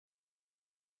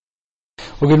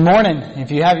Well, good morning. If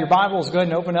you have your Bibles, go ahead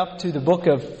and open up to the book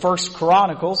of First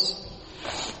Chronicles.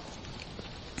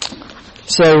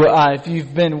 So, if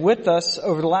you've been with us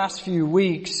over the last few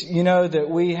weeks, you know that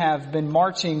we have been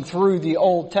marching through the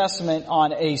Old Testament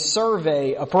on a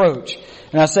survey approach.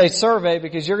 And I say survey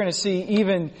because you're going to see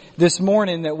even this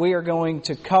morning that we are going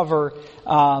to cover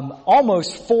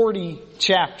almost 40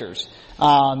 chapters.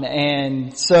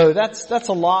 And so that's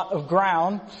a lot of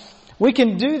ground. We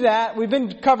can do that. We've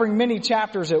been covering many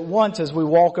chapters at once as we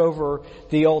walk over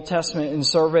the Old Testament in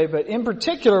survey, but in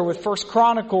particular with First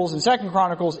Chronicles and Second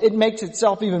Chronicles, it makes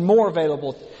itself even more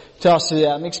available to us to do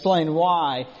that. Let me explain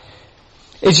why.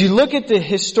 As you look at the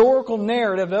historical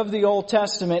narrative of the Old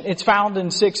Testament, it's found in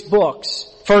 6 books.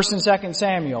 1st and 2nd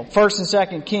Samuel, 1st and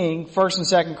 2nd King, 1st and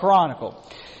 2nd Chronicle.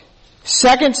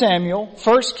 2nd Samuel,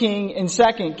 1st King, and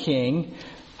 2nd King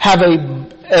have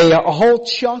a whole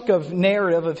chunk of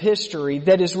narrative of history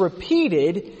that is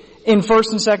repeated in 1st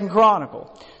and 2nd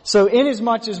Chronicle. So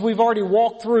inasmuch as we've already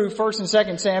walked through 1st and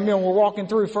 2nd Samuel and we're walking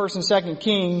through 1st and 2nd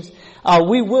Kings,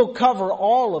 we will cover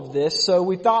all of this. So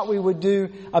we thought we would do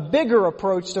a bigger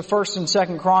approach to 1st and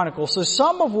 2nd Chronicles. So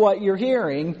some of what you're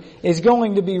hearing is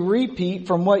going to be repeat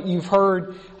from what you've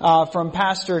heard from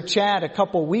Pastor Chad a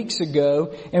couple weeks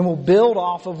ago, and we'll build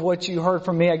off of what you heard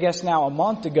from me, I guess now a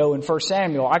month ago in 1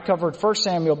 Samuel. I covered 1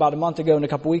 Samuel about a month ago, and a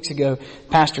couple weeks ago,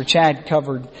 Pastor Chad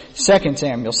covered 2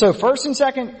 Samuel. So 1st and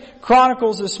 2nd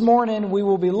Chronicles this morning, we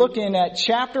will be looking at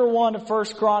chapter 1 of 1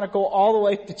 Chronicle all the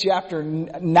way to chapter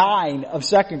 9 of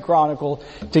 2nd Chronicle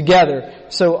together.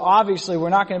 So obviously we're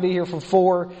not going to be here for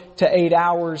 4 to 8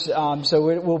 hours, so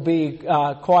it will be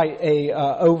quite a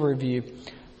overview.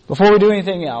 Before we do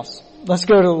anything else, let's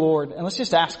go to the Lord and let's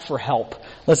just ask for help.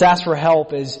 Let's ask for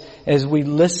help as we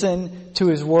listen to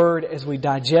His Word, as we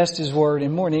digest His Word,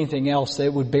 and more than anything else, that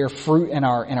it would bear fruit in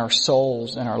our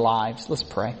souls and our lives. Let's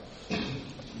pray.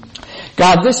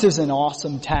 God, this is an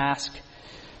awesome task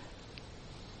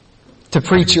to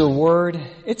preach Your Word.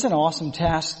 It's an awesome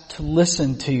task to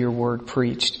listen to Your Word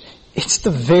preached. It's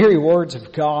the very words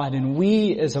of God, and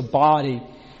we as a body,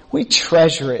 we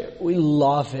treasure it. We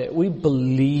love it. We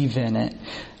believe in it.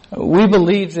 We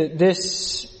believe that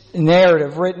this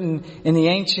narrative written in the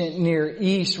ancient Near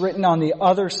East, written on the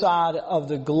other side of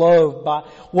the globe by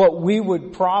what we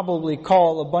would probably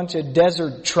call a bunch of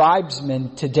desert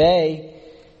tribesmen today,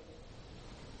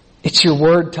 it's Your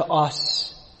Word to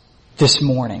us this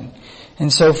morning.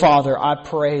 And so, Father, I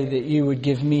pray that You would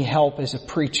give me help as a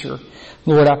preacher.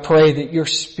 Lord, I pray that Your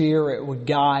Spirit would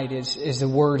guide as the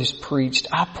Word is preached.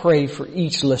 I pray for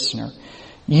each listener.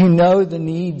 You know the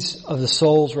needs of the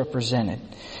souls represented.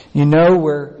 You know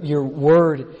where Your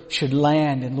Word should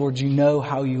land, and Lord, You know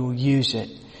how You will use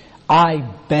it. I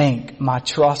bank my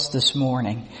trust this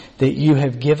morning that You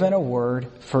have given a word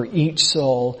for each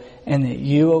soul, and that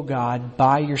You, O God,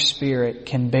 by Your Spirit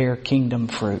can bear kingdom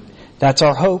fruit. That's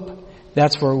our hope.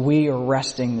 That's where we are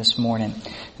resting this morning.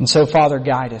 And so, Father,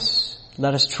 guide us.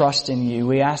 Let us trust in You.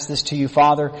 We ask this to You,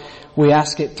 Father. We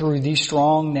ask it through the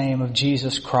strong name of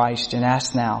Jesus Christ, and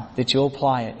ask now that You'll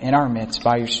apply it in our midst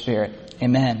by Your Spirit.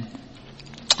 Amen.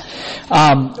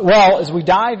 Well, as we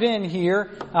dive in here,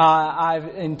 I've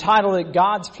entitled it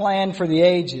God's Plan for the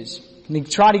Ages. Let me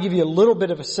try to give you a little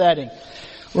bit of a setting.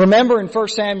 Remember in 1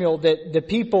 Samuel that the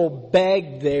people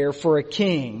begged there for a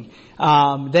king.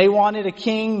 They wanted a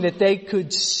king that they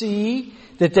could see,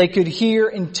 that they could hear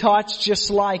and touch just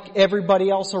like everybody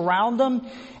else around them.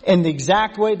 And the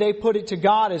exact way they put it to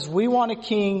God is, we want a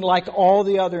king like all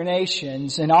the other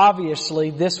nations. And obviously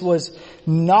this was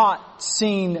not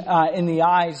seen in the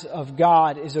eyes of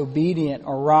God as obedient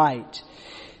or right.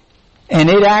 And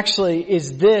it actually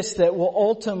is this that will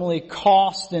ultimately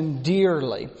cost them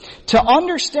dearly. To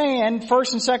understand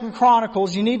 1st and 2nd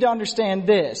Chronicles, you need to understand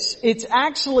this. It's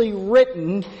actually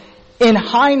written in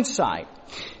hindsight.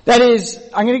 That is,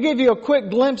 I'm going to give you a quick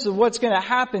glimpse of what's going to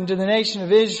happen to the nation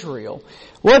of Israel.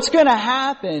 What's going to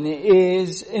happen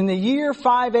is in the year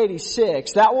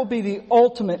 586, that will be the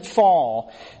ultimate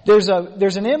fall. There's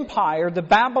an empire, the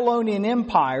Babylonian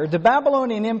Empire. The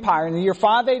Babylonian Empire in the year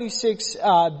 586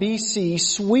 BC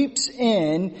sweeps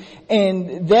in,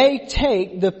 and they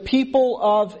take the people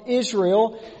of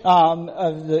Israel,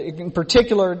 in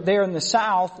particular there in the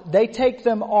south, they take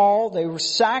them all, they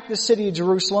sack the city of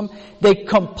Jerusalem, they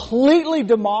completely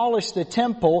demolish the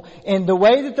temple, and the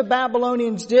way that the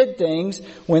Babylonians did things,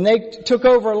 when they took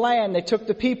over land, they took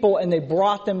the people and they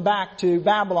brought them back to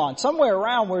Babylon, somewhere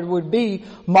around where it would be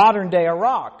modern day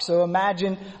Iraq. So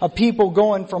imagine a people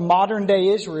going from modern day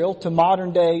Israel to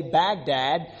modern day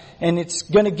Baghdad, and it's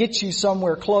going to get you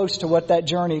somewhere close to what that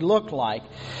journey looked like.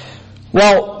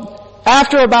 Well,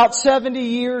 after about 70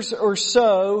 years or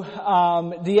so,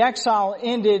 the exile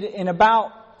ended in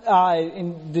about,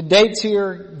 and the dates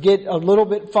here get a little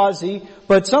bit fuzzy,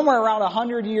 but somewhere around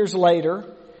 100 years later,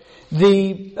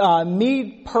 the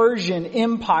Mede-Persian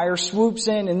Empire swoops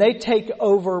in and they take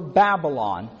over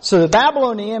Babylon. So the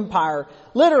Babylonian Empire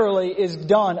literally is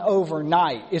done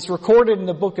overnight. It's recorded in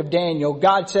the book of Daniel.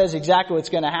 God says exactly what's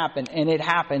going to happen, and it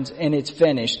happens, and it's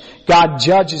finished. God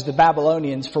judges the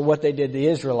Babylonians for what they did to the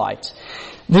Israelites.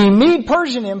 The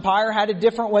Mede-Persian Empire had a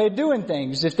different way of doing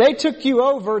things. If they took you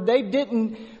over, they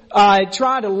didn't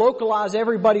try to localize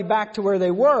everybody back to where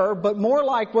they were, but more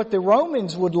like what the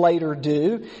Romans would later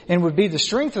do, and would be the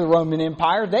strength of the Roman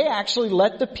Empire, they actually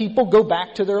let the people go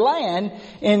back to their land,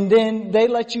 and then they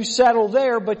let you settle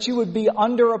there, but you would be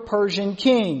under a Persian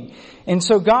king. And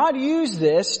so God used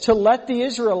this to let the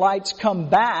Israelites come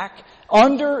back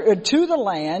to the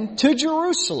land, to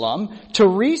Jerusalem, to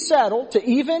resettle, to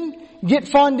even get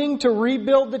funding to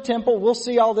rebuild the temple. We'll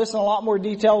see all this in a lot more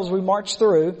detail as we march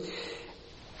through.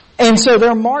 And so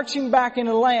they're marching back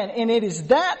into the land, and it is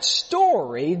that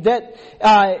story that,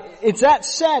 it's that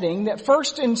setting that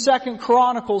 1st and 2nd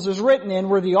Chronicles is written in,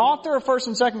 where the author of 1st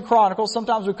and 2nd Chronicles,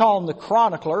 sometimes we call him the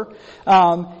chronicler,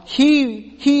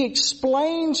 he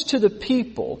explains to the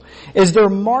people as they're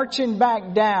marching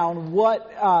back down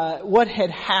what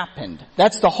had happened.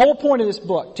 That's the whole point of this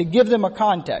book, to give them a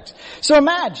context. So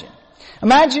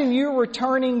Imagine you're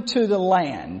returning to the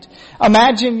land.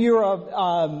 Imagine you're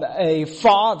a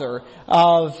father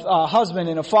of a husband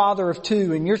and a father of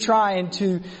two, and you're trying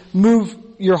to move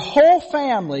your whole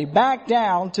family back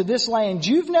down to this land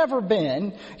you've never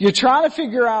been. You're trying to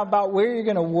figure out about where you're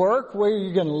going to work, where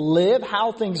you're going to live,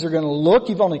 how things are going to look.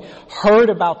 You've only heard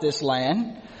about this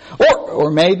land. Or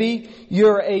maybe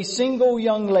you're a single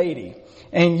young lady,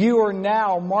 and you are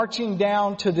now marching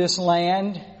down to this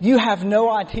land. You have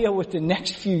no idea what the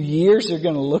next few years are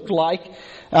going to look like.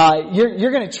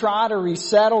 You're going to try to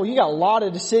resettle. You got a lot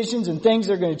of decisions and things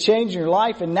that are going to change in your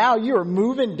life, and now you are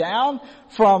moving down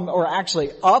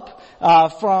up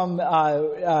from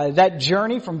that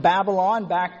journey from Babylon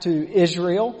back to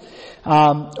Israel.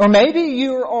 Or maybe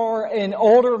you are an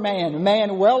older man, a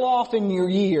man well off in your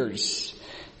years.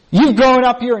 You've grown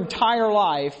up your entire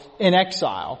life in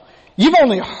exile. You've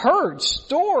only heard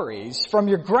stories from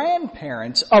your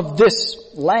grandparents of this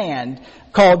land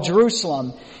called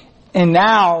Jerusalem. And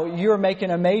now you're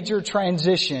making a major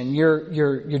transition.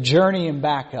 You're journeying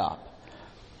back up.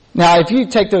 Now, if you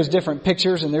take those different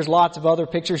pictures, and there's lots of other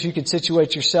pictures, you could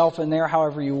situate yourself in there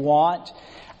however you want.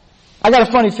 I got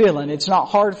a funny feeling it's not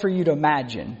hard for you to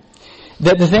imagine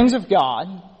that the things of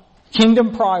God,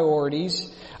 kingdom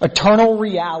priorities, eternal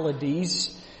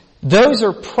realities, those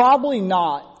are probably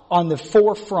not on the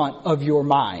forefront of your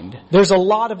mind. There's a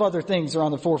lot of other things that are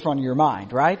on the forefront of your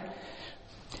mind, right?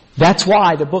 That's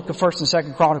why the book of 1st and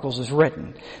 2nd Chronicles is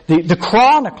written. The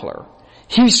chronicler,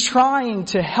 he's trying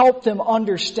to help them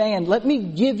understand, let me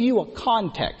give you a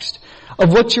context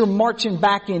of what you're marching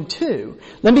back into.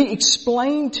 Let me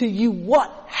explain to you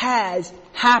what has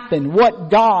happened, what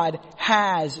God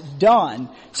has done.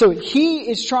 So he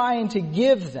is trying to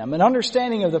give them an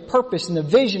understanding of the purpose and the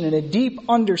vision and a deep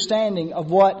understanding of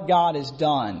what God has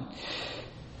done.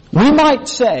 We might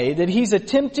say that he's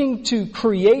attempting to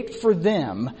create for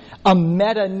them a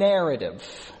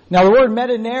meta-narrative. Now, the word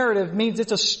meta-narrative means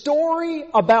it's a story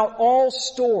about all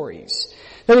stories.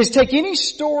 That is, take any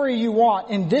story you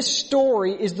want, and this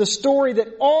story is the story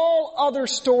that all other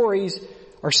stories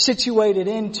are situated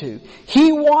into.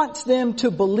 He wants them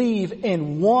to believe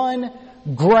in one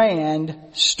grand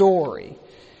story.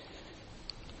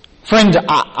 Friends,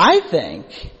 I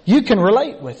think you can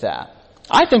relate with that.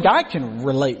 I think I can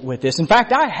relate with this. In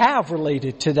fact, I have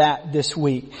related to that this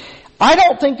week. I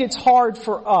don't think it's hard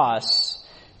for us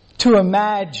to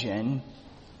imagine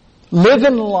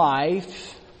living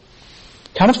life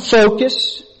kind of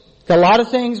focused, got a lot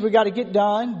of things we got to get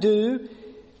done, do,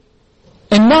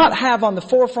 and not have on the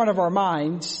forefront of our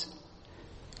minds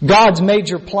God's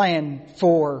major plan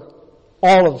for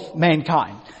all of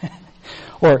mankind,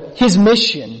 or his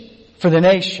mission for the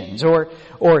nations, or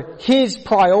his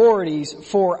priorities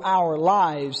for our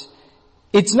lives.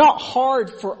 It's not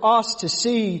hard for us to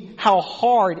see how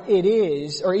hard it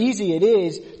is, or easy it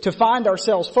is, to find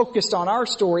ourselves focused on our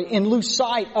story and lose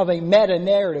sight of a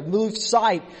meta-narrative, lose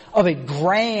sight of a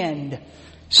grand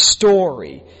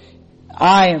story.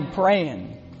 I am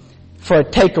praying for a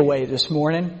takeaway this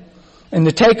morning. And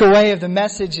the takeaway of the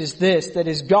message is this, that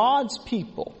as God's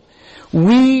people,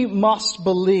 we must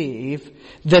believe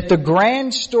that the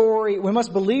grand story, we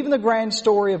must believe in the grand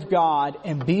story of God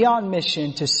and be on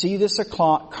mission to see this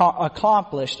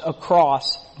accomplished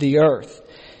across the earth.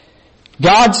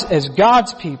 As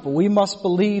God's people, we must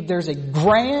believe there's a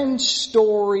grand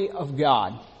story of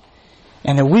God.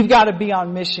 And that we've got to be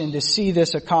on mission to see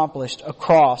this accomplished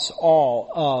across all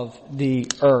of the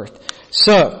earth.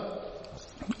 So,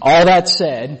 all that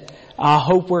said, I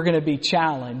hope we're going to be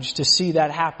challenged to see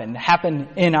that happen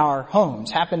in our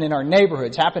homes, happen in our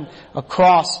neighborhoods, happen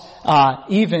across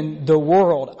even the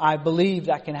world. I believe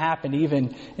that can happen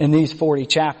even in these 40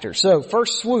 chapters. So,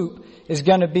 first swoop is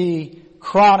going to be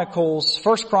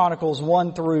First Chronicles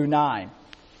 1 through 9.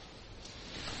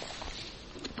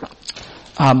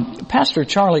 Pastor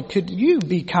Charlie, could you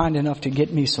be kind enough to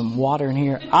get me some water in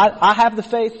here? I have the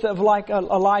faith of like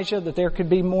Elijah that there could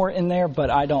be more in there, but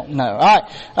I don't know.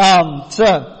 Alright,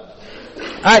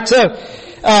 so,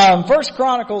 First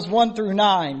Chronicles 1 through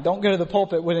 9. Don't go to the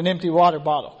pulpit with an empty water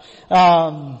bottle.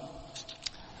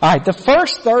 Alright, the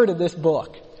first third of this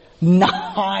book,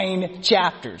 9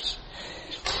 chapters.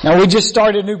 Now we just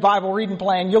started a new Bible reading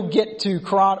plan. You'll get to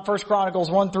First Chronicles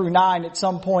 1 through 9 at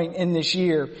some point in this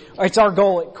year. It's our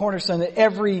goal at Cornerstone that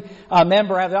every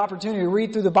member have the opportunity to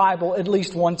read through the Bible at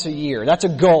least once a year. That's a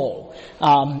goal.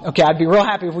 I'd be real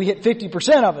happy if we hit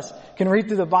 50% of us can read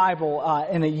through the Bible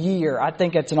in a year. I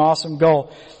think that's an awesome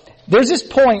goal. There's this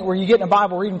point where you get in a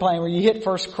Bible reading plan where you hit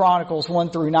First Chronicles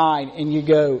 1 through 9 and you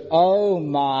go, oh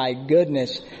my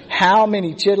goodness, how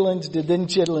many chitlins did them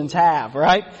chitlins have,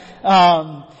 right?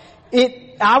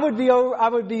 I would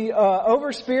be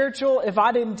over spiritual if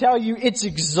I didn't tell you it's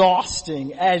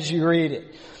exhausting as you read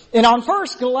it. And on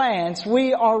first glance,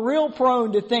 we are real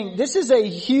prone to think this is a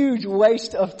huge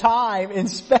waste of time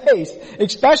and space,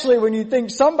 especially when you think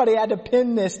somebody had to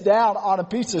pin this down on a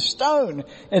piece of stone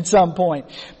at some point.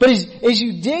 But as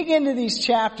you dig into these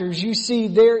chapters, you see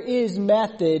there is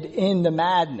method in the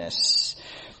madness.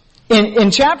 In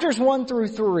chapters 1 through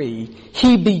 3,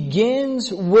 he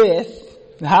begins with,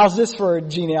 how's this for a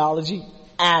genealogy?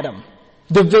 Adam.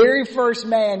 The very first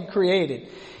man created.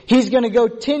 He's going to go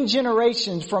 10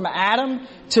 generations from Adam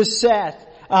to Seth,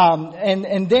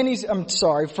 and then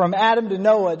from Adam to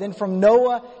Noah, then from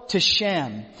Noah to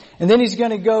Shem. And then he's going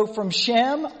to go from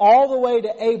Shem all the way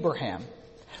to Abraham.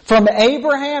 From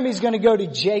Abraham, he's going to go to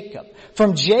Jacob.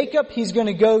 From Jacob, he's going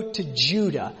to go to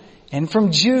Judah. And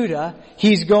from Judah,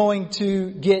 he's going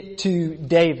to get to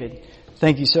David.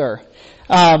 Thank you, sir.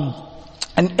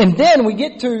 And then we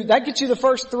get to, that gets you the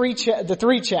first three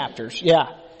chapters.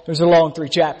 Yeah. There's a long 3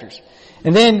 chapters.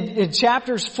 And then in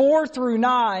chapters 4 through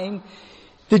 9,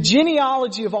 the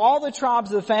genealogy of all the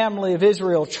tribes of the family of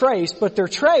Israel traced, but they're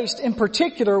traced in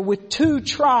particular with 2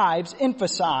 tribes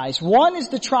emphasized. One is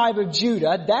the tribe of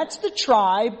Judah. That's the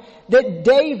tribe that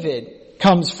David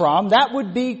comes from. That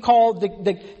would be called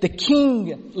the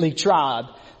kingly tribe,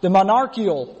 the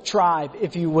monarchical tribe,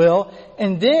 if you will.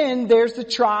 And then there's the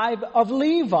tribe of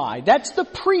Levi. That's the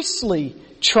priestly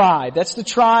tribe. That's the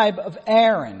tribe of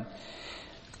Aaron.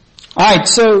 Alright,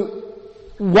 so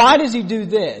why does he do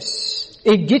this?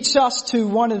 It gets us to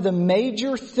one of the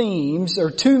major themes,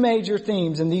 or 2 major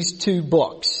themes in these 2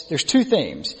 books. There's 2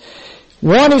 themes.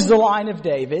 One is the line of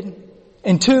David,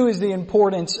 and 2 is the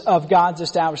importance of God's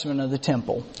establishment of the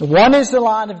temple. One is the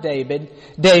line of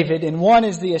David, and one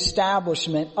is the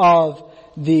establishment of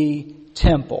the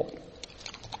temple.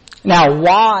 Now,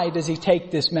 why does he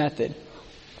take this method?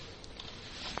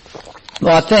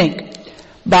 Well, I think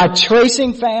by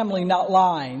tracing family, not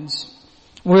lines,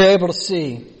 we're able to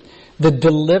see the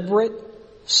deliberate,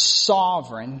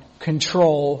 sovereign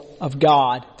control of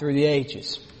God through the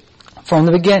ages. From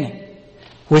the beginning,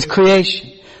 with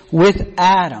creation, with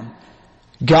Adam,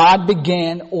 God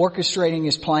began orchestrating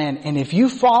His plan. And if you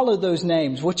follow those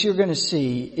names, what you're going to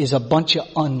see is a bunch of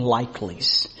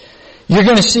unlikelies. You're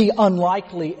going to see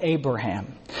unlikely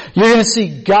Abraham. You're going to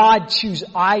see God choose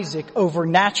Isaac over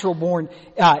natural-born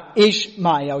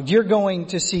Ishmael. You're going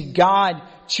to see God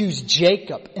choose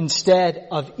Jacob instead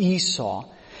of Esau.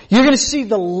 You're going to see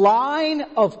the line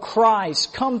of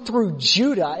Christ come through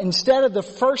Judah instead of the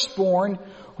firstborn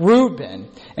Reuben.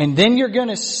 And then you're going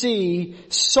to see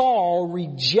Saul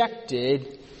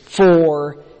rejected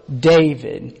for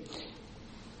David.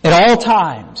 At all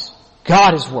times,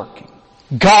 God is working.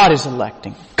 God is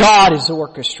electing. God is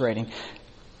orchestrating.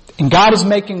 And God is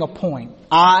making a point.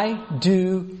 I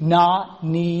do not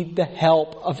need the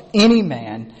help of any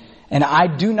man, and I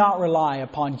do not rely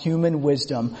upon human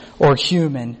wisdom or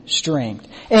human strength.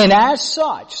 And as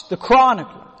such, the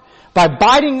chronicler, by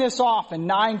biting this off in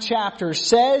 9 chapters,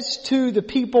 says to the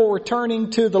people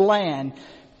returning to the land,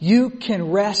 you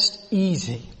can rest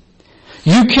easy.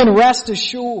 You can rest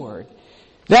assured.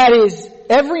 That is,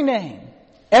 every name,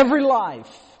 every life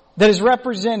that is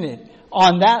represented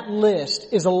on that list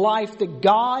is a life that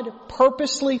God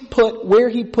purposely put where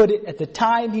He put it at the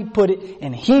time He put it,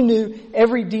 and He knew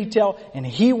every detail and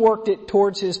He worked it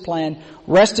towards His plan.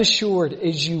 Rest assured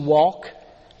as you walk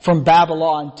from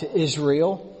Babylon to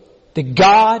Israel that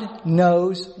God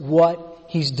knows what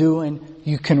He's doing.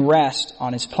 You can rest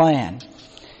on His plan.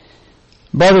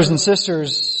 Brothers and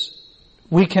sisters,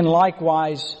 we can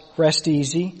likewise rest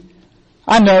easy.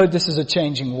 I know this is a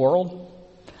changing world.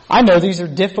 I know these are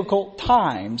difficult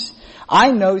times.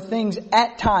 I know things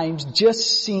at times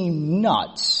just seem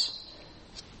nuts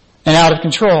and out of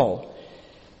control.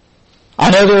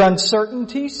 I know there are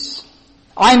uncertainties.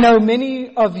 I know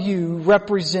many of you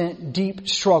represent deep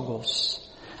struggles.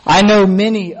 I know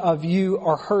many of you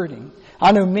are hurting.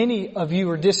 I know many of you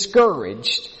are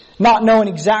discouraged, not knowing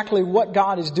exactly what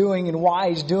God is doing and why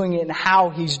He's doing it and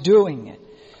how He's doing it.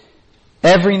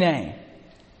 Every name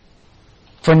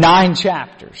for 9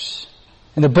 chapters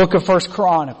in the book of 1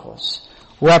 Chronicles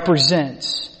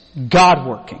represents God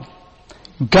working,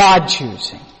 God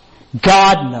choosing,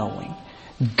 God knowing,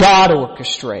 God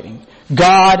orchestrating,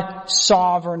 God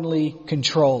sovereignly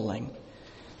controlling.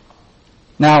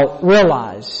 Now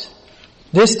realize,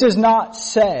 this does not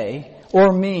say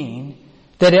or mean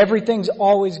that everything's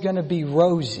always going to be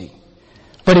rosy.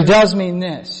 But it does mean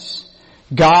this: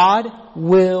 God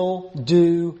will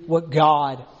do what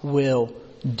God will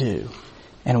do.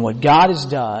 And what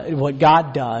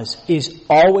God does is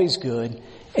always good,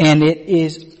 and it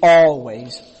is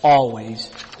always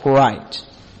right.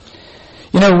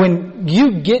 You know, when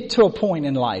you get to a point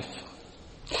in life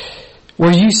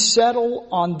where you settle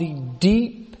on the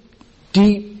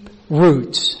deep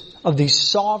roots of the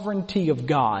sovereignty of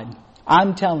God,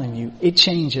 I'm telling you, it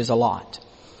changes a lot.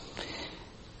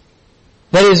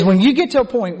 That is, when you get to a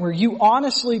point where you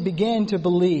honestly begin to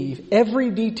believe every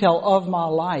detail of my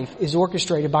life is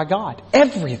orchestrated by God.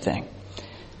 Everything.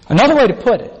 Another way to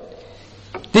put it,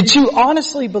 that you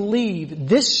honestly believe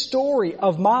this story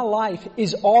of my life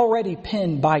is already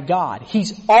penned by God.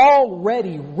 He's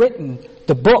already written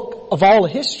the book of all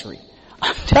of history.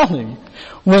 I'm telling you,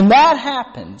 when that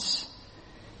happens,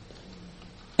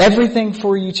 everything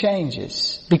for you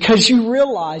changes. Because you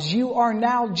realize you are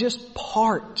now just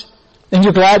part. And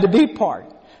you're glad to be part.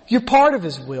 You're part of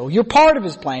His will. You're part of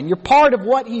His plan. You're part of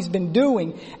what He's been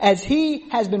doing as He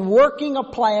has been working a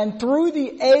plan through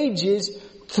the ages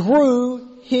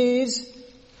through His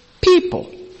people.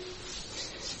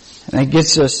 And that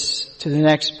gets us to the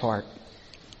next part.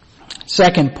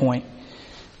 Second point.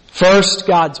 First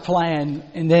God's plan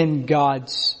and then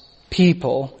God's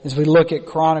people. As we look at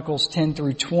Chronicles 10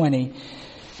 through 20.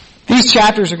 These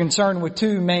chapters are concerned with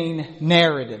 2 main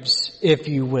narratives, if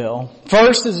you will.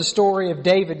 First is the story of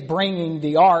David bringing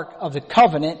the Ark of the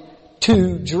Covenant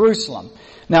to Jerusalem.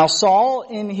 Now Saul,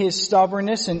 in his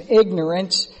stubbornness and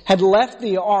ignorance, had left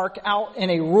the Ark out in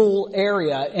a rural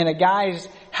area in a guy's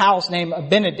house named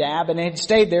Abinadab, and had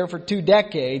stayed there for 2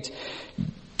 decades.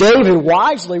 David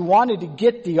wisely wanted to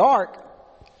get the Ark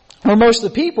where most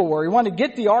of the people were. He wanted to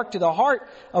get the Ark to the heart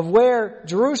of where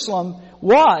Jerusalem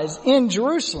was, in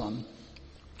Jerusalem.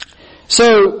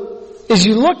 So, as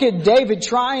you look at David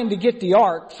trying to get the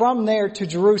Ark from there to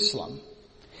Jerusalem,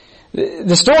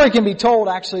 the story can be told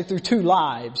actually through 2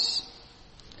 lives.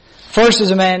 First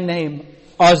is a man named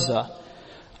Uzzah.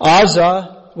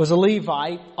 Uzzah was a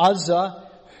Levite. Uzzah,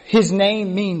 his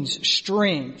name means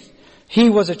strength.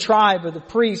 He was a tribe of the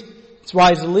priests. That's why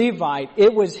he's a Levite.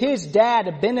 It was his dad,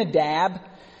 Abinadab,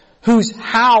 whose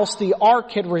house the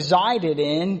Ark had resided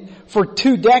in for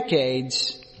 2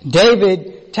 decades.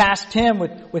 David tasked him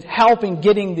with helping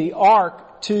getting the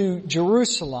Ark to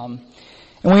Jerusalem.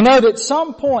 And we know that at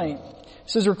some point,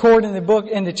 this is recorded in the book,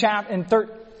 in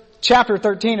chapter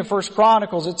 13 of 1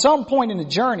 Chronicles, at some point in the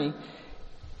journey,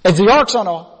 as the Ark's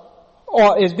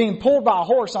is being pulled by a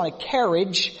horse on a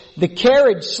carriage, the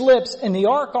carriage slips and the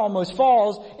Ark almost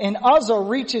falls, and Uzzah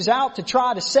reaches out to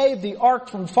try to save the Ark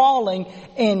from falling,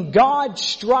 and God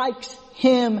strikes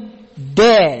him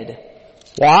dead.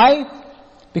 Why?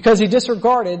 Because he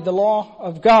disregarded the law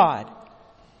of God.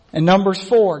 In Numbers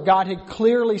 4, God had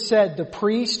clearly said the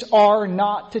priests are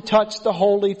not to touch the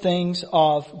holy things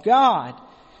of God.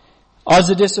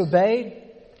 Uzzah disobeyed.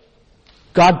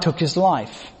 God took his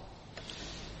life.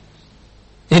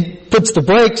 It puts the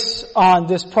brakes on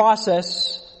this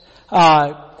process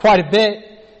quite a bit.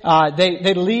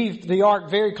 They leave the Ark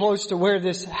very close to where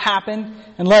this happened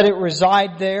and let it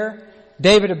reside there.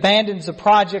 David abandons the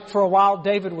project for a while.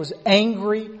 David was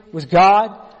angry with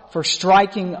God for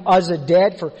striking Uzzah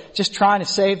dead, for just trying to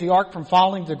save the ark from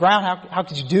falling to the ground. How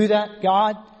could you do that,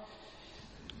 God?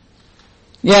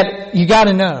 Yet, you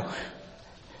gotta know,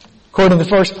 according to the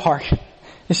first part,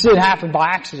 this didn't happen by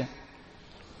accident.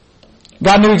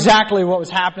 God knew exactly what was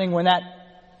happening when that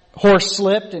horse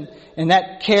slipped and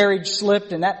that carriage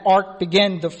slipped and that ark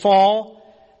began to fall.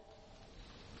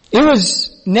 It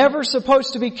was never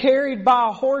supposed to be carried by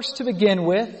a horse to begin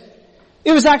with.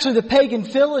 It was actually the pagan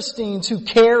Philistines who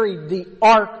carried the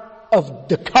Ark of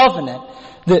the Covenant,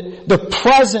 the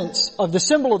presence of, the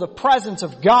symbol of the presence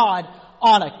of God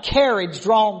on a carriage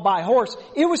drawn by horse.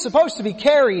 It was supposed to be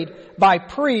carried by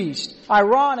priests.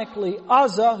 Ironically,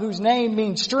 Uzzah, whose name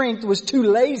means strength, was too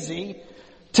lazy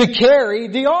to carry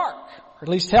the Ark, or at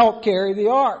least help carry the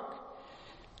Ark.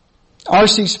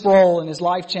 R.C. Sproul, in his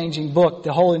life-changing book,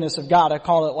 The Holiness of God, I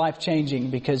call it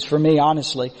life-changing because for me,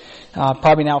 honestly,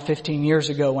 probably now 15 years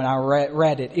ago when I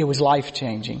read it, it was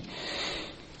life-changing.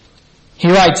 He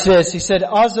writes this, he said,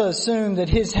 Uzzah assumed that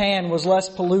his hand was less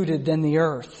polluted than the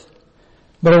earth.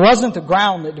 But it wasn't the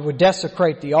ground that would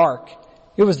desecrate the ark.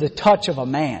 It was the touch of a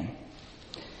man.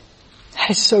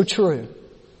 That is so true.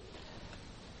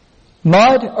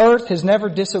 Mud, earth has never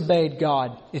disobeyed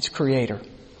God, its creator.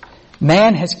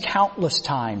 Man has countless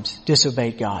times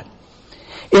disobeyed God.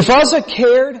 If Uzzah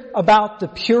cared about the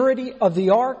purity of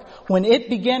the ark, when it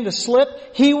began to slip,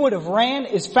 he would have ran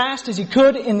as fast as he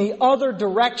could in the other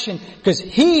direction, because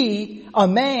he, a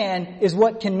man, is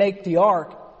what can make the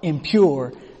ark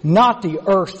impure, not the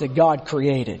earth that God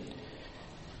created.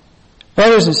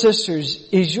 Brothers and sisters,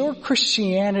 is your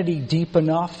Christianity deep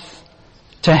enough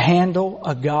to handle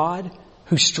a God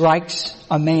who strikes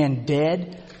a man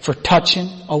dead for touching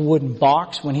a wooden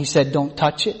box when he said don't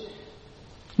touch it?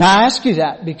 Now I ask you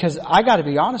that because I gotta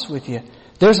be honest with you.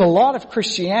 There's a lot of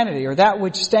Christianity, or that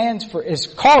which stands for, is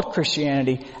called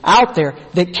Christianity, out there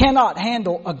that cannot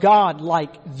handle a God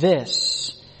like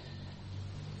this.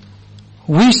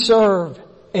 We serve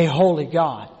a holy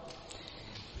God.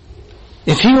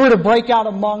 If He were to break out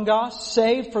among us,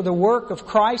 save for the work of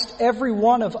Christ, every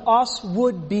one of us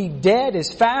would be dead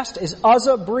as fast as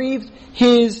Uzzah breathed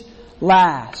his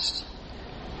last.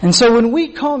 And so when we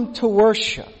come to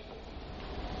worship,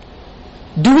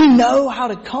 do we know how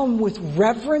to come with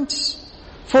reverence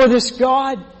for this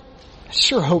God? I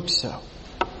sure hope so.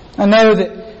 I know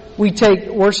that we take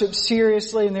worship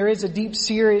seriously, and there is a deep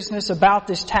seriousness about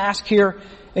this task here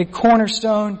at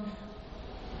Cornerstone.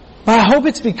 But I hope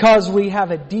it's because we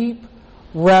have a deep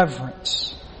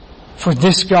reverence for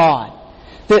this God.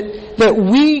 That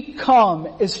we come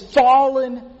as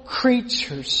fallen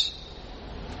creatures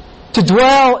to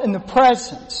dwell in the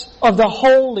presence of the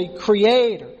holy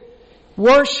Creator.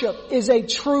 Worship is a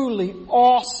truly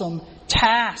awesome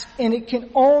task, and it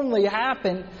can only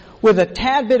happen with a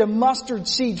tad bit of mustard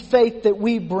seed faith that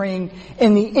we bring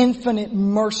in the infinite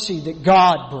mercy that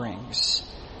God brings.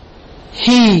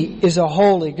 He is a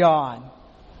holy God.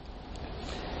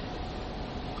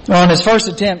 On his first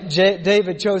attempt,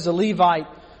 David chose a Levite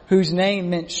whose name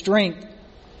meant strength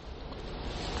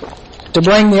to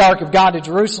bring the ark of God to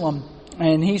Jerusalem,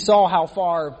 and he saw how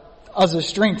far Uzzah's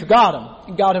strength got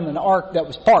him. It got him an ark that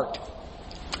was parked.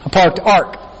 A parked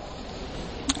ark.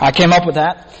 I came up with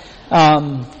that.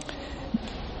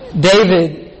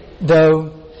 David,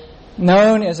 though,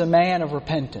 known as a man of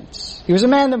repentance. He was a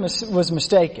man that was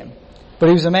mistaken, but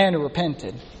he was a man who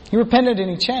repented. He repented and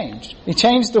he changed. He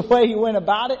changed the way he went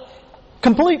about it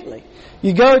completely.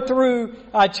 You go through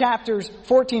chapters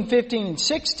 14, 15, and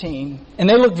 16, and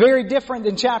they look very different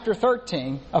than chapter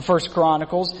 13 of 1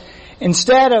 Chronicles.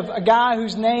 Instead of a guy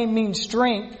whose name means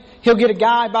strength, he'll get a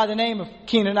guy by the name of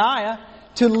Kenaniah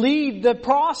to lead the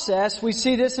process. We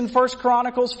see this in 1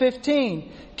 Chronicles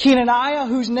 15. Kenaniah,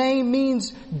 whose name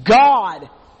means God,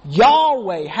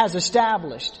 Yahweh has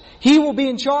established. He will be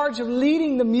in charge of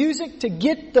leading the music to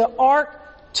get the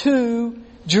ark to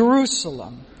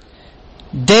Jerusalem.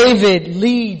 David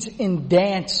leads in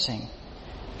dancing,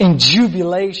 in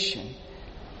jubilation,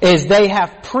 as they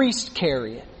have priests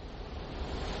carry it.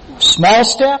 Small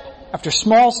step after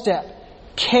small step,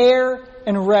 care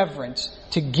and reverence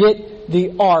to get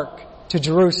the ark to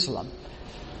Jerusalem.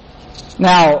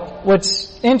 Now,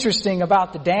 what's interesting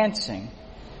about the dancing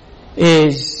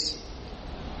is,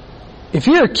 if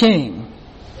you're a king,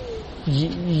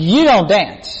 you don't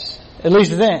dance, at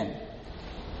least then.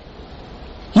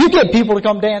 You get people to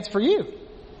come dance for you.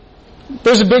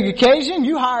 There's a big occasion,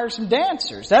 you hire some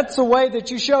dancers. That's the way that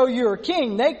you show you're a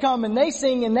king. They come and they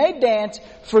sing and they dance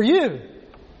for you.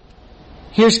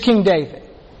 Here's King David,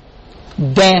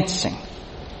 dancing.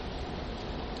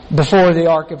 before the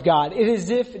ark of God. It is as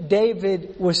if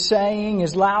David was saying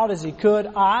as loud as he could,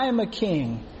 I am a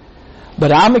king,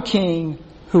 but I'm a king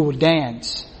who will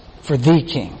dance for the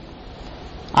king.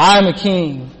 I am a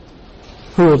king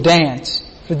who will dance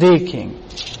for the king.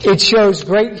 It shows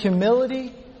great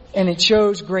humility and it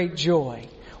shows great joy.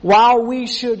 While we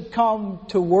should come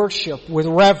to worship with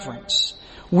reverence,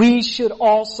 we should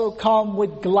also come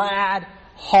with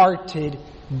glad-hearted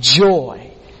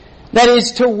joy. That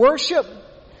is, to worship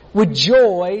with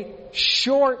joy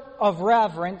short of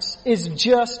reverence is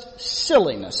just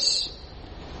silliness.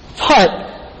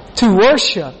 But to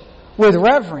worship with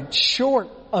reverence short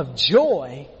of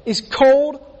joy is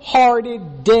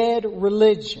cold-hearted, dead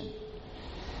religion.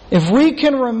 If we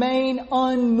can remain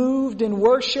unmoved in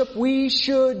worship, we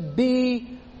should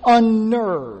be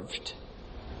unnerved.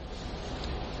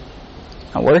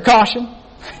 A word of caution.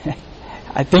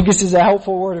 I think this is a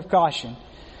helpful word of caution.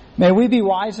 May we be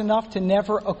wise enough to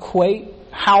never equate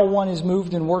how one is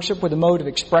moved in worship with a mode of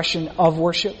expression of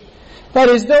worship. That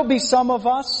is, there'll be some of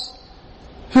us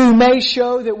who may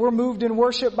show that we're moved in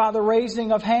worship by the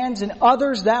raising of hands, and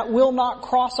others that will not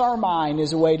cross our mind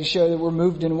as a way to show that we're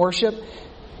moved in worship.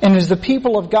 And as the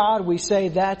people of God, we say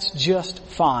that's just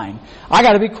fine. I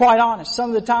gotta be quite honest. Some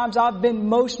of the times I've been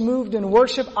most moved in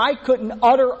worship, I couldn't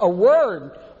utter a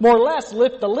word, more or less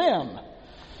lift a limb.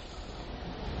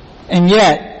 And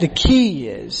yet, the key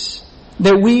is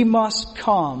that we must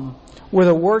come with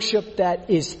a worship that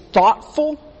is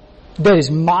thoughtful, that is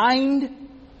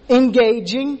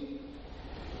mind-engaging,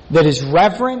 that is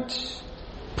reverent,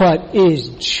 but is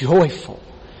joyful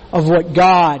of what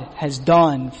God has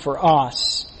done for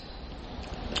us.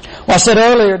 Well, I said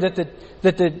earlier that the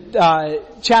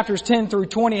chapters 10 through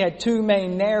 20 had two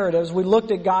main narratives. We looked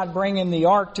at God bringing the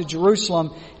ark to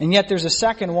Jerusalem, and yet there's a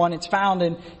second one. It's found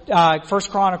in 1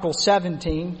 Chronicles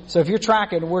 17. So if you're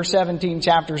tracking, we're 17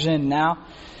 chapters in now.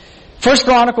 1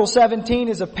 Chronicles 17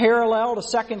 is a parallel to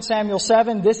 2 Samuel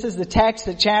 7. This is the text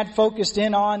that Chad focused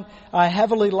in on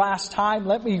heavily last time.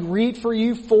 Let me read for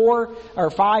you 4 or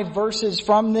 5 verses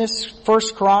from this 1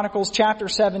 Chronicles chapter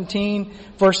 17,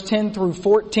 verse 10 through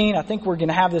 14. I think we're going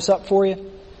to have this up for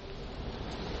you.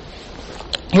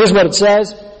 Here's what it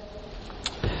says.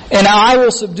 And I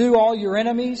will subdue all your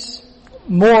enemies.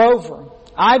 Moreover,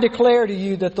 I declare to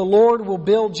you that the Lord will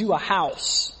build you a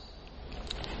house.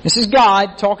 This is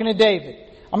God talking to David.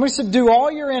 I'm going to subdue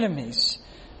all your enemies.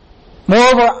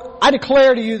 Moreover, I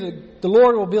declare to you that the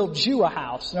Lord will build you a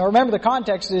house. Now remember, the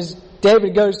context is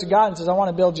David goes to God and says, I want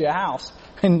to build you a house.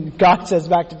 And God says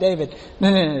back to David,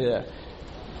 no.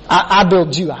 I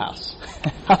build you a house.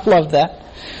 I love that.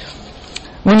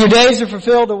 When your days are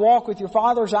fulfilled to walk with your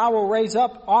fathers, I will raise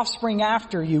up offspring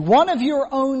after you, one of your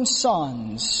own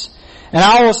sons, and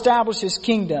I will establish his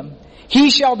kingdom. He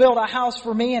shall build a house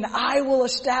for me, and I will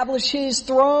establish his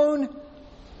throne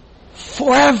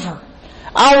forever.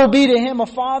 I will be to him a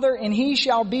father, and he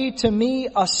shall be to me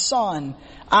a son.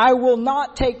 I will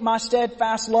not take my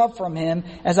steadfast love from him,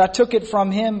 as I took it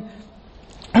from him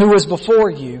who was before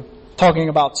you, talking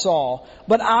about Saul.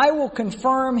 But I will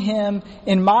confirm him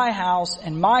in my house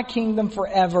and my kingdom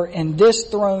forever, and this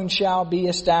throne shall be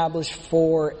established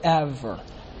forever.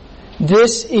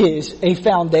 This is a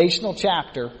foundational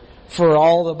chapter for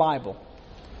all the Bible.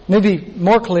 Maybe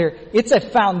more clear, it's a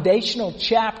foundational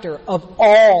chapter of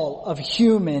all of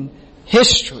human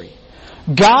history.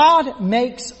 God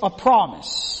makes a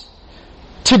promise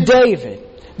to David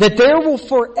that there will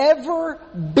forever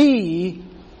be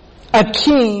a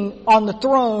king on the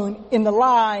throne in the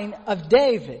line of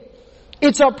David.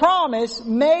 It's a promise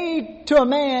made to a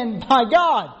man by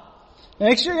God.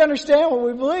 Make sure you understand what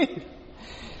we believe.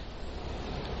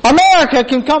 America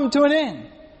can come to an end.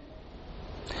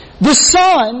 The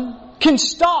sun can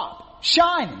stop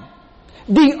shining.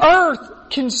 The earth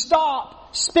can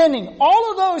stop spinning.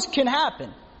 All of those can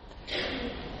happen.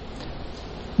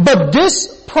 But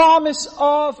this promise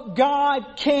of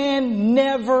God can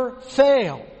never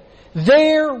fail.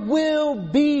 There will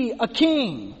be a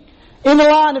king in the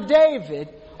line of David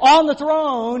on the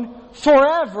throne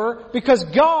forever because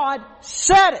God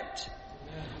said it.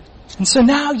 And so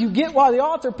now you get why the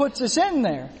author puts this in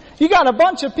there. You got a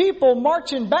bunch of people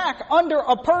marching back under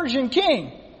a Persian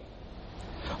king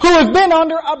who have been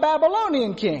under a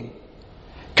Babylonian king,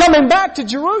 coming back to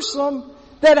Jerusalem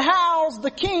that housed the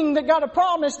king that got a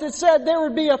promise that said there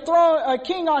would be a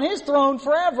king on his throne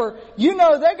forever. You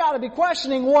know they got to be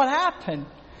questioning what happened.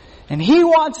 And he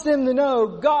wants them to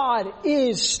know God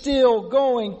is still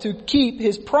going to keep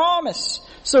his promise.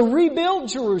 So rebuild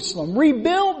Jerusalem,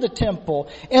 rebuild the temple,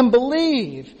 and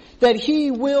believe that he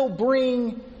will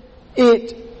bring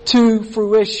it to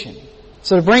fruition.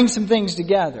 So to bring some things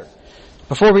together,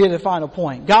 before we get to the final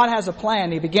point, God has a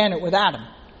plan. He began it with Adam.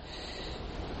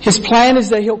 His plan is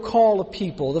that He'll call a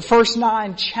people. The first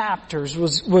 9 chapters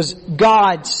was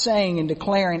God saying and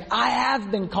declaring, I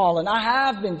have been calling, I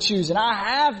have been choosing, I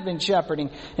have been shepherding.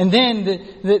 And then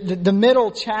the middle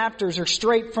chapters are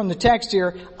straight from the text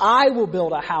here. I will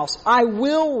build a house. I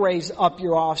will raise up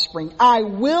your offspring. I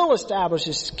will establish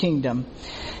His kingdom.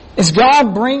 As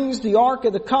God brings the Ark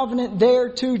of the Covenant there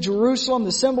to Jerusalem,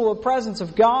 the symbol of presence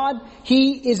of God,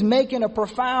 He is making a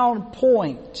profound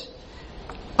point.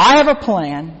 I have a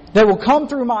plan that will come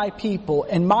through my people,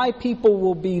 and my people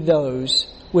will be those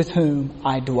with whom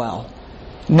I dwell.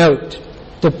 Note,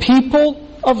 the people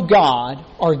of God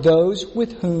are those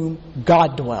with whom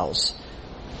God dwells.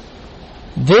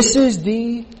 This is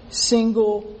the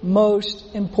single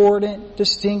most important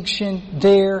distinction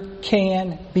there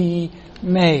can be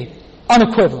made,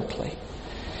 unequivocally.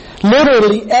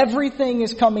 Literally everything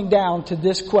is coming down to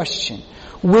this question.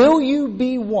 Will you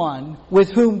be one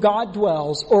with whom God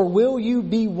dwells, or will you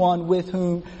be one with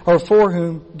whom or for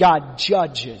whom God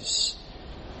judges?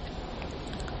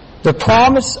 The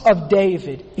promise of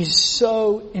David is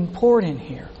so important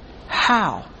here.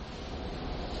 How?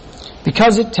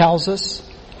 Because it tells us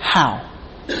how.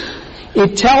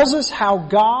 It tells us how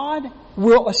God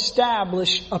will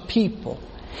establish a people.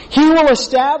 He will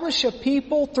establish a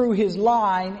people through His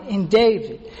line in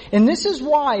David. And this is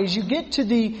why, as you get to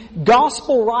the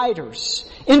gospel writers,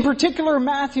 in particular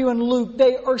Matthew and Luke,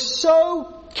 they are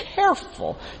so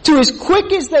careful to, as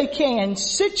quick as they can,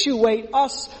 situate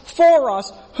us for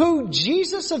us who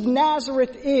Jesus of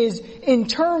Nazareth is in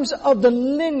terms of the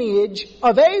lineage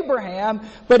of Abraham,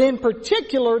 but in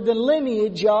particular the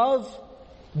lineage of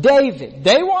David.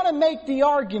 They want to make the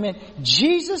argument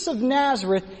Jesus of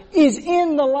Nazareth is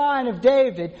in the line of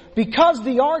David because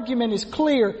the argument is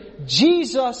clear.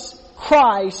 Jesus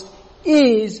Christ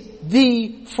is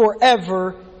the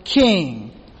forever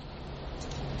King.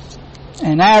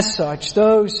 And as such,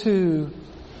 those who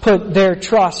put their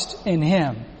trust in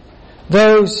Him,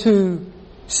 those who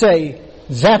say,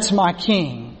 that's my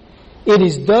King, it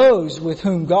is those with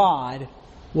whom God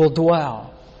will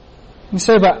dwell. You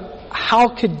say, but how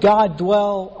could God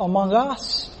dwell among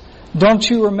us? Don't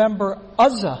you remember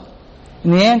Uzzah?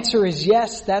 And the answer is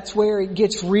yes, that's where it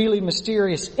gets really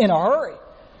mysterious in a hurry.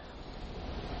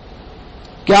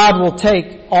 God will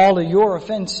take all of your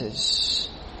offenses,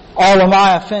 all of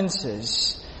my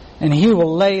offenses, and He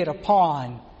will lay it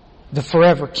upon the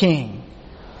forever King.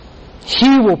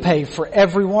 He will pay for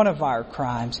every one of our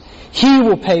crimes. He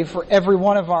will pay for every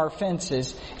one of our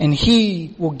offenses. And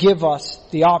He will give us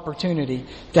the opportunity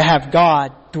to have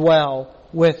God dwell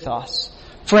with us.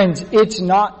 Friends, it's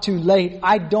not too late.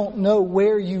 I don't know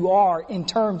where you are in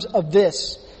terms of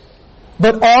this.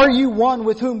 But are you one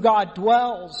with whom God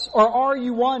dwells? Or are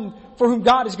you one for whom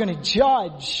God is going to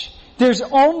judge? There's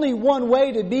only one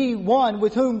way to be one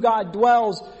with whom God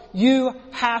dwells. You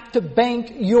have to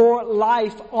bank your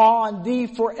life on the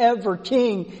forever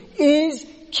King. Is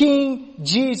King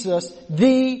Jesus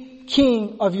the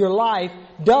King of your life?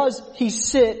 Does He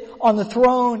sit on the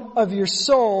throne of your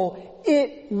soul?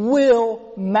 It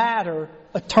will matter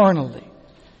eternally.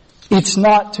 It's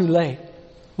not too late.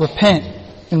 Repent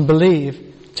and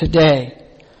believe today.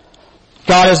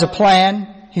 God has a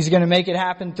plan. He's going to make it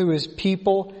happen through His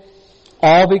people,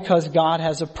 all because God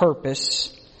has a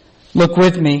purpose. Look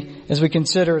with me as we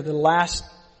consider the last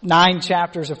 9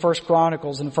 chapters of 1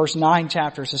 Chronicles and the first 9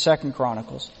 chapters of 2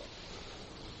 Chronicles.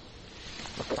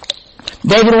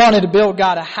 David wanted to build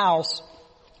God a house,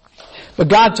 but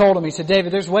God told him, He said,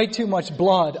 David, there's way too much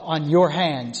blood on your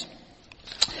hands.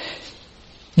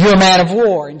 You're a man of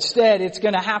war. Instead, it's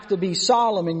going to have to be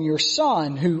Solomon, your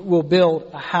son, who will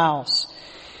build a house.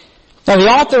 Now the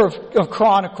author of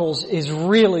Chronicles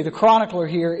the chronicler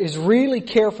here is really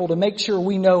careful to make sure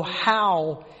we know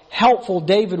how helpful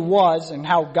David was and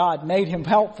how God made him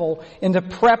helpful in the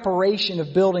preparation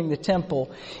of building the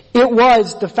temple. It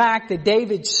was the fact that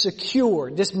David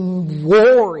secured this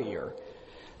warrior,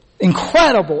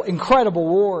 incredible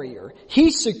warrior.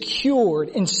 He secured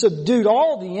and subdued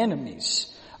all the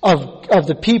enemies of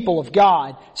the people of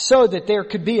God so that there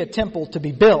could be a temple to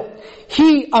be built.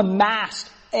 He amassed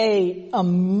a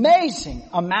massive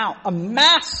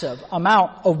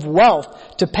amount of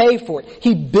wealth to pay for it.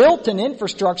 He built an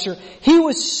infrastructure. He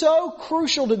was so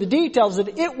crucial to the details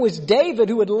that it was David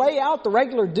who would lay out the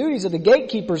regular duties of the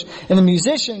gatekeepers and the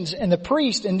musicians and the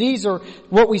priests. And these are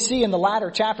what we see in the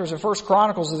latter chapters of 1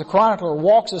 Chronicles as the chronicler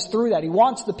walks us through that. He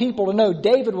wants the people to know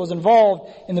David was involved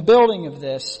in the building of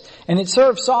this. And it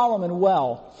served Solomon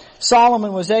well.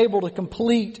 Solomon was able to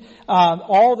complete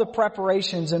all the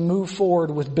preparations and move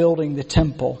forward with building the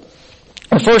temple.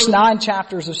 The first 9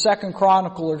 chapters of Second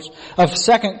Chronicles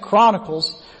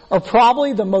are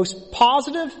probably the most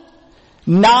positive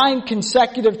 9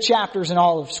 consecutive chapters in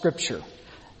all of Scripture.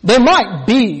 They might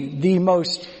be the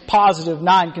most positive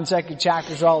 9 consecutive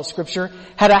chapters of all of Scripture.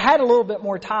 Had I had a little bit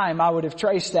more time, I would have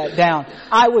traced that down.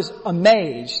 I was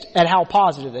amazed at how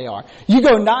positive they are. You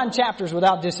go 9 chapters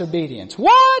without disobedience.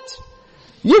 What?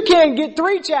 You can't get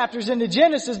 3 chapters into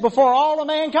Genesis before all of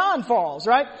mankind falls,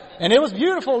 right? And it was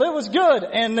beautiful, it was good,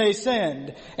 and they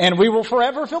sinned. And we will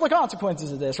forever feel the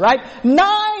consequences of this, right?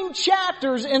 9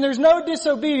 chapters and there's no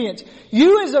disobedience.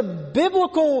 You as a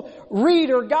biblical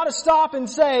reader got to stop and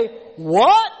say,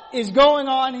 what is going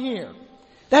on here?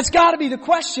 That's got to be the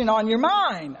question on your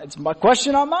mind. It's my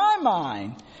question on my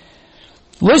mind.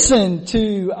 Listen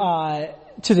to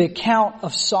the account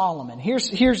of Solomon.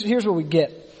 Here's where we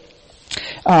get.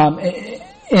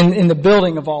 In the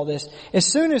building of all this. As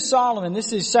soon as Solomon,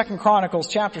 this is 2 Chronicles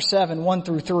chapter 7, 1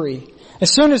 through 3. As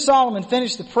soon as Solomon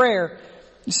finished the prayer,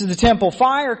 this is the temple,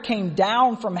 fire came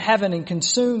down from heaven and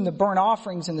consumed the burnt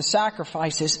offerings and the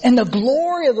sacrifices. And the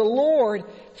glory of the Lord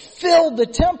filled the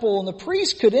temple, and the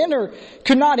priest could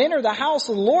not enter the house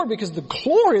of the Lord because the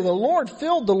glory of the Lord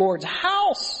filled the Lord's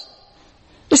house.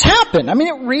 This happened. I mean,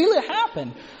 it really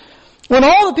happened. When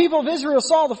all the people of Israel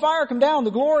saw the fire come down,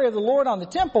 the glory of the Lord on the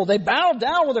temple, they bowed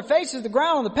down with their faces to the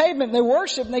ground on the pavement, and they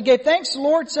worshiped, and they gave thanks to the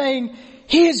Lord, saying,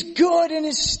 He is good, and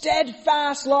His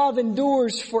steadfast love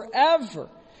endures forever.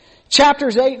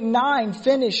 Chapters 8 and 9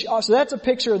 finish, so that's a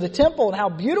picture of the temple and how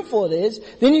beautiful it is.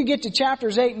 Then you get to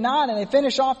chapters 8 and 9, and they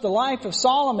finish off the life of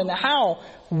Solomon, how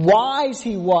wise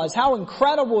he was, how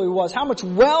incredible he was, how much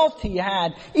wealth he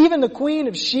had. Even the Queen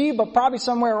of Sheba, probably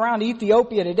somewhere around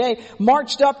Ethiopia today,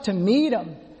 marched up to meet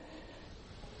him.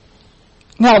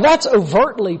 Now that's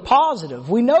overtly positive.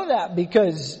 We know that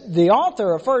because the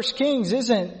author of 1 Kings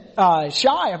isn't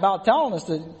shy about telling us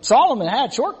that Solomon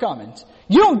had shortcomings.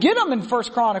 You don't get them in 1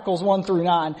 Chronicles 1 through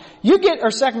 9. You get,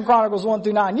 or 2 Chronicles 1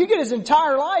 through 9. You get his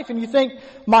entire life and you think,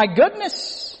 my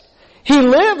goodness, he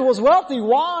lived, was wealthy,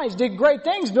 wise, did great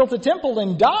things, built a temple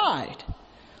and died.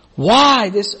 Why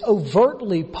this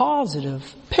overtly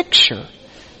positive picture?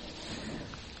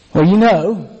 Well, you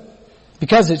know,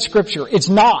 because it's Scripture, it's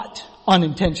not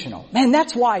unintentional. Man,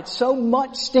 that's why it's so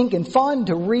much stinking fun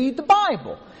to read the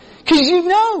Bible. Because you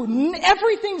know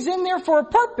everything's in there for a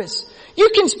purpose.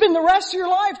 You can spend the rest of your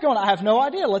life going, I have no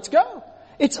idea, let's go.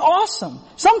 It's awesome.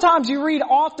 Sometimes you read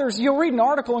authors, you'll read an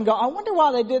article and go, I wonder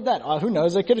why they did that. Who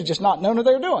knows, they could have just not known what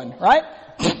they were doing, right?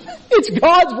 It's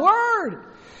God's Word.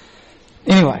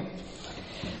 Anyway,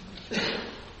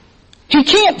 he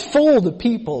can't fool the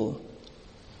people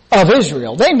of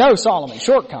Israel. They know Solomon's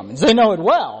shortcomings. They know it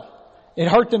well. It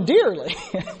hurt them dearly.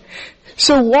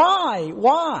 So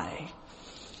why?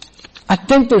 I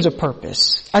think there's a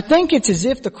purpose. I think it's as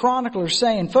if the chronicler is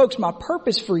saying, folks, my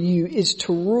purpose for you is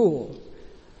to rule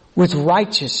with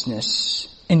righteousness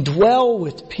and dwell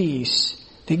with peace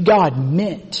that God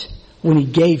meant when He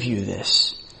gave you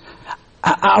this.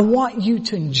 I want you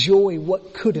to enjoy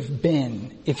what could have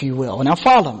been, if you will. Now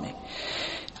follow me.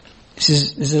 This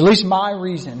is at least my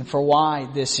reason for why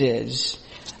this is.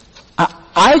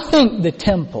 I think the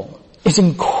temple is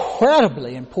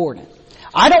incredibly important.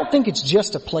 I don't think it's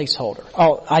just a placeholder.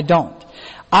 Oh, I don't.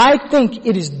 I think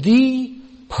it is the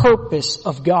purpose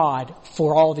of God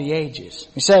for all the ages.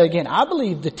 Let me say it again. I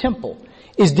believe the temple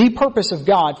is the purpose of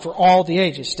God for all the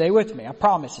ages. Stay with me. I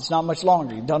promise it's not much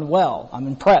longer. You've done well. I'm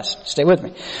impressed. Stay with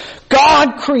me.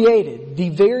 God created the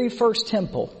very first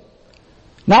temple,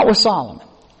 not with Solomon,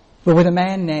 but with a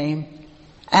man named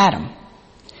Adam.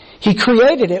 He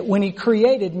created it when He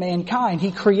created mankind. He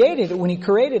created it when He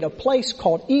created a place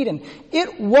called Eden.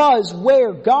 It was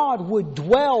where God would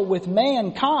dwell with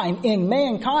mankind. In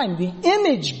mankind, the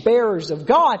image bearers of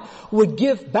God would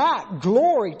give back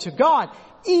glory to God.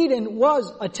 Eden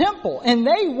was a temple, and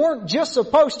they weren't just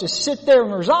supposed to sit there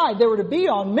and reside. They were to be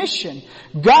on mission.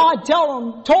 God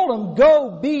told them,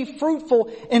 go be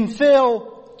fruitful and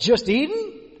fill just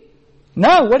Eden?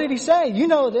 No, what did He say? You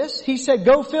know this. He said,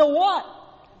 go fill what?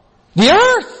 The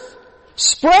earth.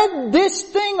 Spread this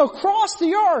thing across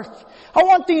the earth. I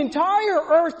want the entire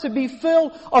earth to be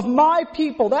filled of my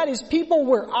people. That is people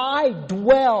where I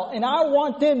dwell. And I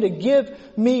want them to give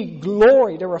me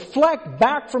glory, to reflect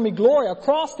back from me glory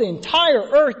across the entire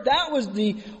earth. That was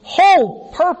the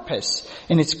whole purpose.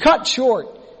 And it's cut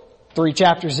short 3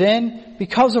 chapters in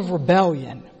because of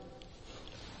rebellion.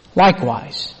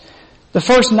 Likewise, the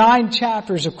first 9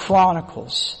 chapters of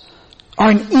Chronicles are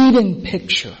an Eden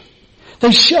picture.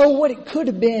 They show what it could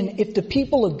have been if the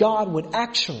people of God would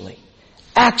actually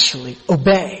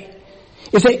obey.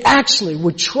 If they actually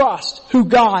would trust who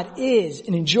God is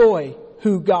and enjoy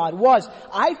who God was.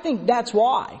 I think that's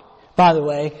why, by the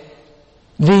way,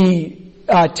 the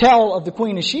tale of the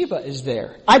Queen of Sheba is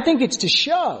there. I think it's to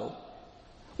show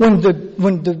when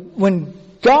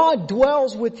God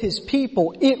dwells with His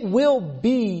people, it will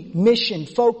be mission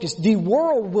focused. The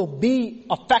world will be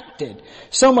affected.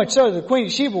 So much so that the Queen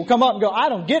of Sheba will come up and go, I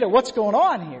don't get it. What's going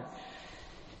on here?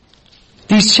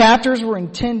 These chapters were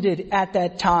intended at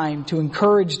that time to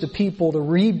encourage the people to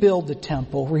rebuild the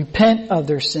temple, repent of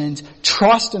their sins,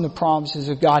 trust in the promises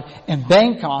of God, and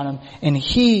bank on them,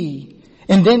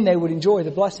 and then they would enjoy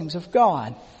the blessings of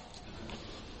God.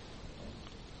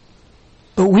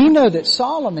 But we know that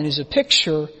Solomon is a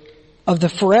picture of the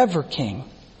forever king.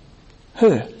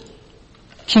 Who?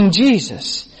 King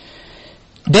Jesus.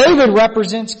 David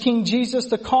represents King Jesus,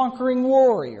 the conquering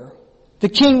warrior, the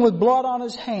king with blood on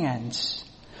his hands,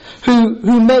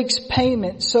 who makes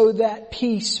payment so that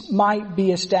peace might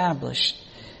be established.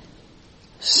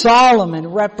 Solomon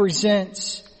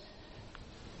represents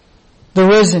the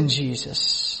risen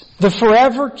Jesus, the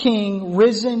forever king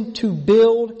risen to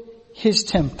build His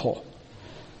temple,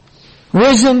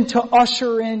 risen to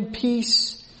usher in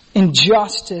peace and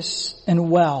justice and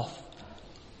wealth.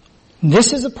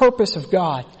 This is the purpose of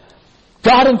God.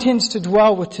 God intends to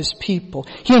dwell with His people.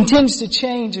 He intends to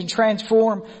change and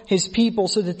transform His people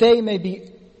so that they may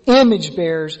be image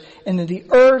bearers and that the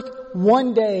earth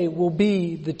one day will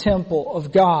be the temple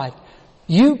of God.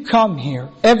 You come here,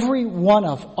 every one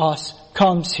of us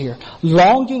comes here,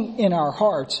 longing in our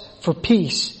hearts for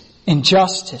peace and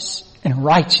justice and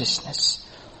righteousness.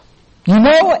 You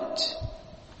know it,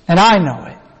 and I know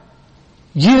it.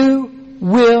 You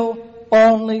will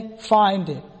only find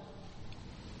it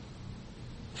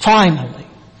finally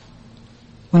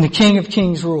when the King of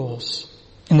Kings rules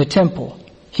in the temple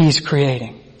He's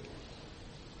creating.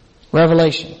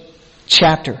 Revelation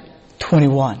chapter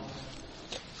 21.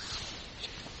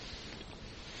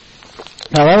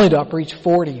 Not only do I preach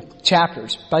 40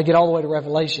 chapters, but I get all the way to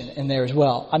Revelation in there as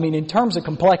well. I mean, in terms of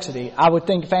complexity, I would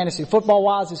think fantasy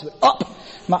football-wise, this would up.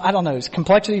 I don't know, is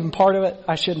complexity even part of it?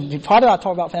 I shouldn't. Why did I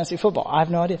talk about fantasy football? I have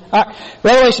no idea. All right,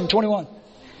 Revelation 21.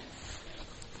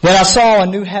 Then I saw a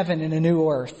new heaven and a new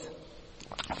earth.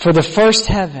 For the first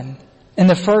heaven and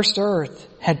the first earth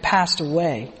had passed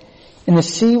away, and the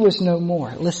sea was no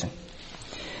more. Listen.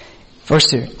 Verse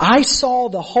 2. I saw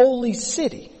the holy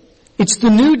city. It's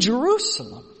the new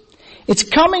Jerusalem. It's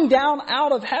coming down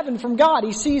out of heaven from God.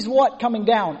 He sees what coming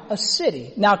down? A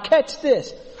city. Now catch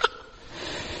this.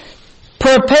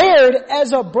 Prepared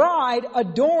as a bride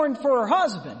adorned for her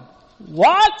husband.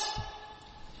 What?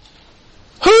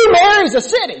 Who marries a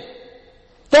city?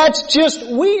 That's just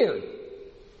weird.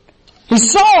 He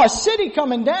saw a city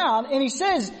coming down and he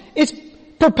says it's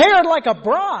prepared like a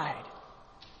bride.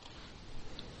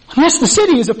 Yes, the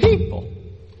city is a people.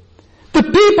 The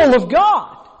people of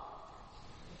God.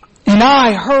 And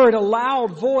I heard a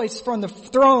loud voice from the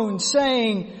throne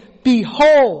saying,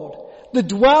 Behold, the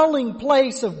dwelling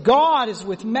place of God is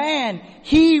with man.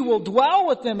 He will dwell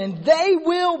with them and they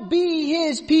will be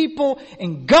His people,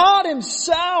 and God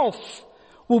Himself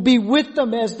will be with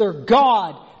them as their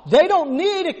God. They don't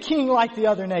need a king like the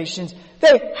other nations.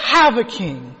 They have a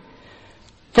king.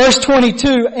 Verse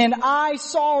 22, and I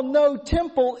saw no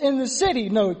temple in the city.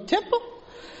 No temple?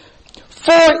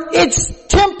 For its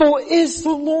temple is the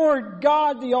Lord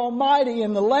God, the Almighty,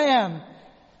 and the Lamb.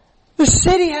 The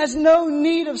city has no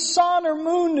need of sun or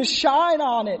moon to shine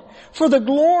on it, for the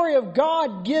glory of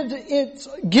God gives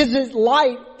it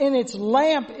light, and its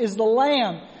lamp is the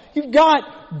Lamb. You've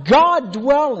got God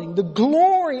dwelling, the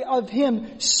glory of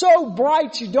Him so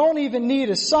bright you don't even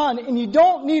need a sun, and you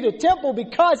don't need a temple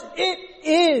because it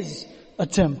is a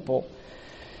temple.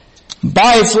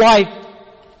 By its light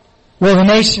will the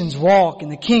nations walk,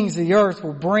 and the kings of the earth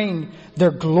will bring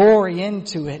their glory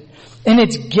into it. And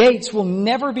its gates will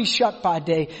never be shut by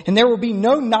day, and there will be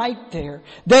no night there.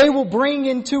 They will bring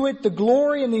into it the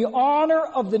glory and the honor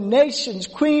of the nations.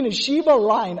 Queen of Sheba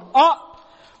line up,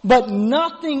 but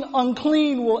nothing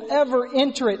unclean will ever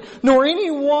enter it, nor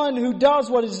anyone who does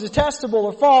what is detestable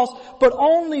or false, but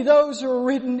only those who are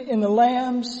written in the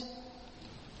Lamb's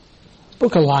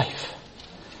book of life.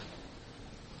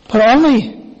 But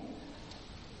only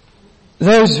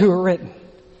those who are written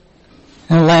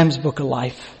in the Lamb's book of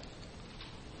life.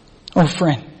 Oh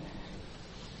friend,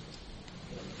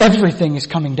 everything is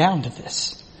coming down to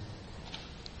this.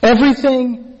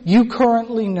 Everything you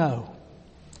currently know.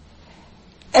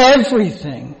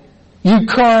 Everything you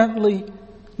currently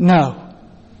know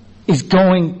is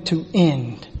going to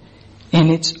end. And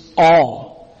it's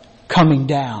all coming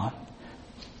down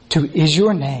to, is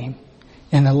your name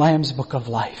in the Lamb's Book of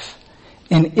Life?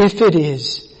 And if it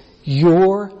is,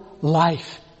 your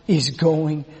life is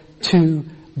going to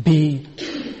be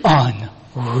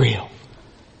unreal.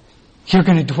 You're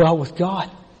going to dwell with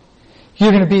God.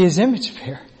 You're going to be His image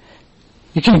bearer.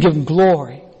 You're going to give Him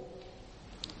glory.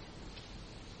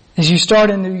 As you start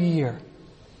a new year,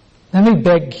 let me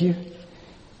beg you,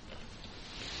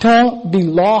 don't be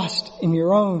lost in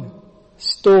your own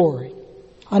story.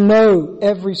 I know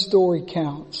every story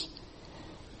counts.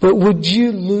 But would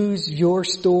you lose your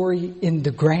story in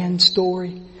the grand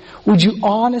story? Would you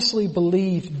honestly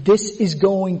believe this is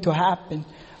going to happen?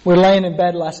 We're laying in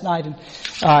bed last night and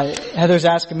Heather's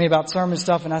asking me about sermon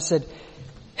stuff, and I said,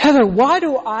 Heather, why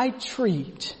do I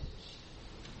treat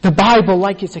the Bible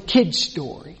like it's a kid's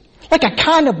story? Like I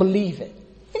kind of believe it.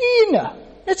 You know,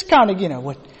 it's kind of,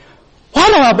 why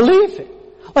do I believe it?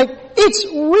 Like, it's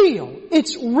real.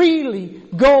 It's really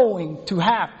going to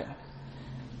happen.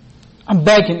 I'm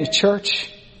begging you,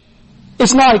 church.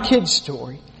 It's not a kid's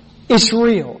story. It's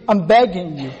real. I'm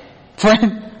begging you,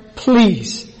 friend,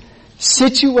 please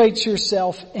situate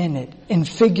yourself in it and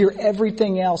figure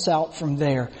everything else out from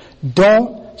there.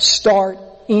 Don't start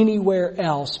anywhere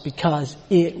else because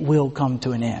it will come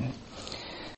to an end.